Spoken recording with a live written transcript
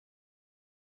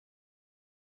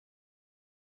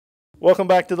Welcome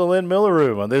back to the Lynn Miller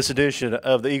Room. On this edition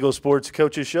of the Eagle Sports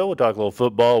Coaches Show, we'll talk a little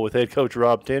football with head coach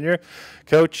Rob Tenyer.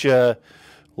 Coach,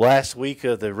 last week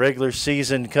of the regular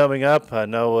season coming up. I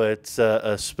know it's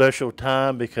a special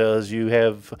time because you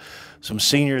have some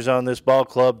seniors on this ball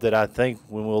club that I think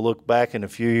when we'll look back in a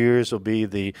few years will be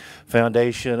the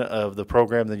foundation of the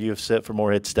program that you have set for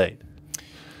Morehead State.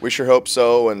 We sure hope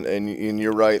so, and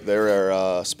you're right. They're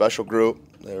a special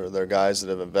group. They're guys that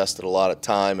have invested a lot of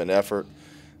time and effort.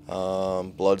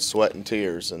 Blood, sweat, and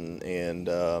tears, and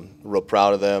real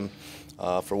proud of them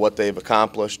for what they've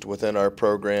accomplished within our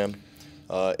program,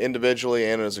 individually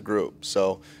and as a group.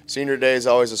 So senior day is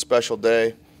always a special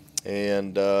day,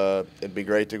 and it'd be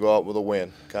great to go out with a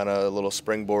win, kind of a little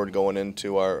springboard going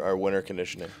into our winter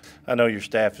conditioning. I know your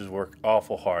staff has worked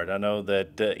awful hard. I know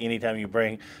that anytime you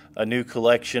bring a new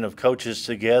collection of coaches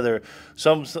together,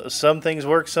 some things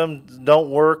work, some don't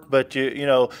work, but you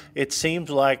know, it seems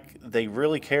like they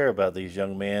really care about these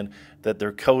young men that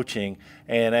they're coaching,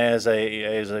 and as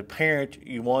a parent,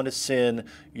 you want to send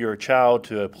your child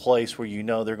to a place where you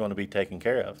know they're going to be taken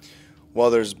care of. Well,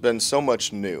 there's been so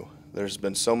much new. There's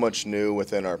been so much new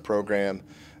within our program,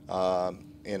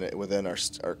 within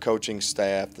our coaching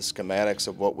staff, the schematics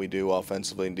of what we do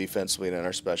offensively and defensively, and in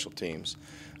our special teams.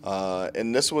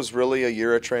 And this was really a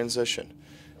year of transition.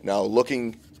 Now,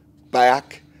 looking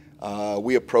back,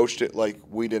 we approached it like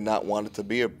we did not want it to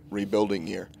be a rebuilding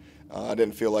year. I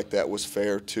didn't feel like that was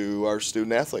fair to our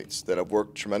student athletes that have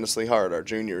worked tremendously hard, our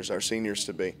juniors, our seniors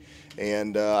to be.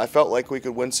 And I felt like we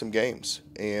could win some games,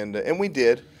 and we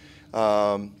did.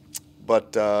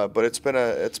 But it's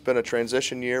been a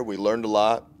transition year. We learned a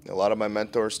lot. A lot of my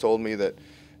mentors told me that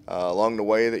along the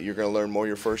way that you're going to learn more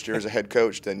your first year as a head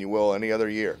coach than you will any other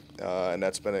year, and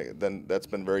that's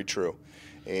been very true.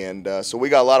 And so we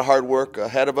got a lot of hard work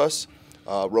ahead of us.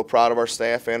 Real proud of our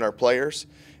staff and our players,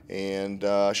 and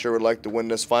sure would like to win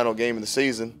this final game of the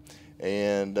season,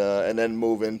 and then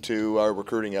move into our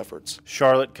recruiting efforts.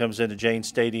 Charlotte comes into Jane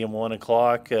Stadium 1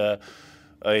 o'clock.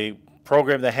 A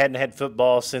program that hadn't had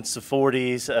football since the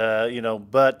 40s, you know,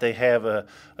 but they have a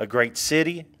great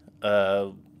city,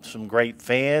 some great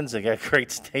fans, they got a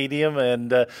great stadium, and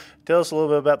tell us a little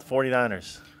bit about the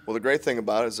 49ers. Well, the great thing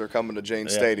about it is they're coming to Jane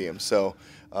Stadium, so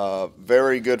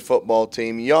very good football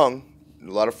team, young,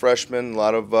 a lot of freshmen, a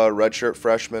lot of redshirt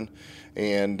freshmen,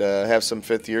 and have some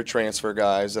fifth-year transfer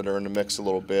guys that are in the mix a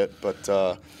little bit,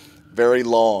 but very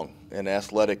long and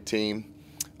athletic team.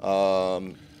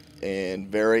 And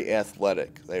very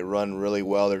athletic. They run really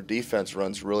well. Their defense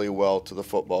runs really well to the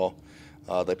football.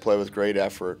 They play with great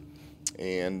effort.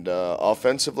 And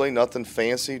offensively, nothing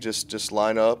fancy. Just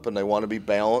line up, and they want to be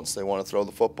balanced. They want to throw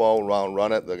the football around,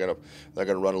 run it. They're gonna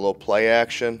run a little play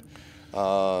action.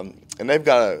 And they've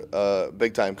got a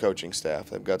big time coaching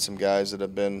staff. They've got some guys that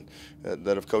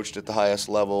have coached at the highest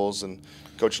levels. And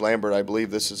Coach Lambert, I believe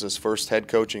this is his first head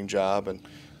coaching job,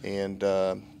 and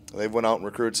they've went out and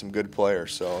recruited some good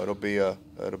players, so it'll be a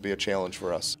challenge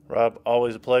for us. Rob,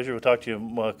 always a pleasure. We'll talk to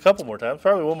you a couple more times,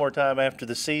 probably one more time after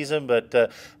the season,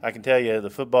 but I can tell you the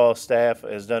football staff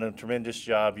has done a tremendous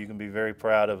job. You can be very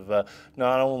proud of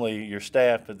not only your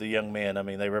staff, but the young men. I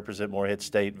mean, they represent Morehead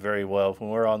State very well. When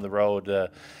we're on the road,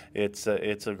 it's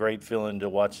a great feeling to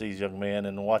watch these young men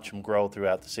and watch them grow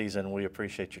throughout the season. We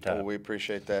appreciate your time. Well, we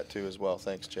appreciate that too as well.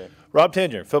 Thanks, Jay. Rob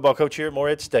Tenyer, football coach here at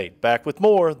Morehead State. Back with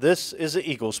more. This is the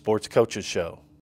Eagle Sports Coaches Show.